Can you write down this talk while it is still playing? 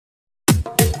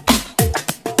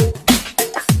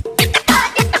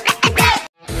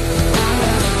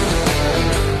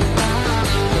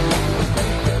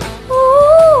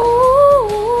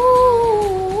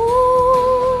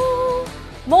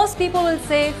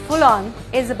full on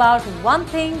is about one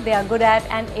thing they are good at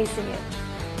and acing it.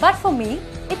 But for me,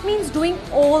 it means doing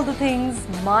all the things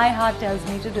my heart tells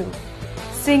me to do.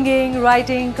 Singing,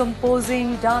 writing,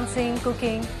 composing, dancing,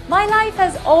 cooking. My life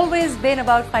has always been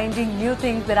about finding new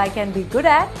things that I can be good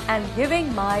at and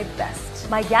giving my best.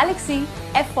 My Galaxy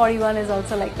F41 is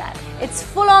also like that. It's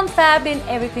full on fab in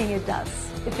everything it does.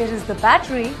 If it is the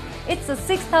battery, it's a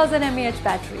 6000 mAh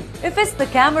battery. If it's the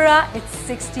camera, it's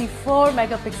 64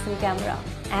 megapixel camera.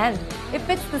 And if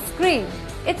it's the screen,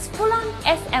 it's full on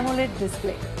S AMOLED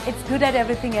display. It's good at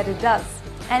everything that it does.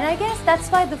 And I guess that's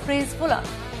why the phrase full on.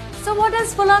 So what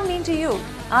does full on mean to you?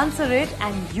 Answer it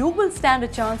and you will stand a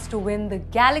chance to win the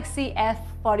Galaxy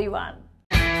F41.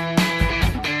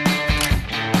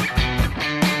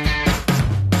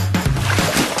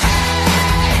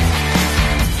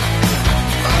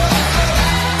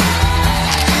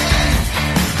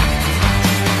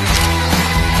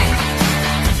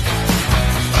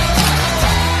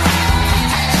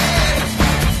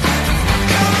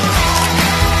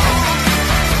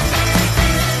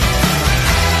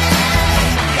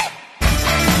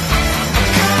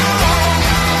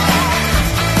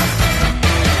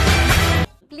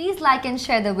 Like and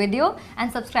share the video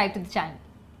and subscribe to the channel.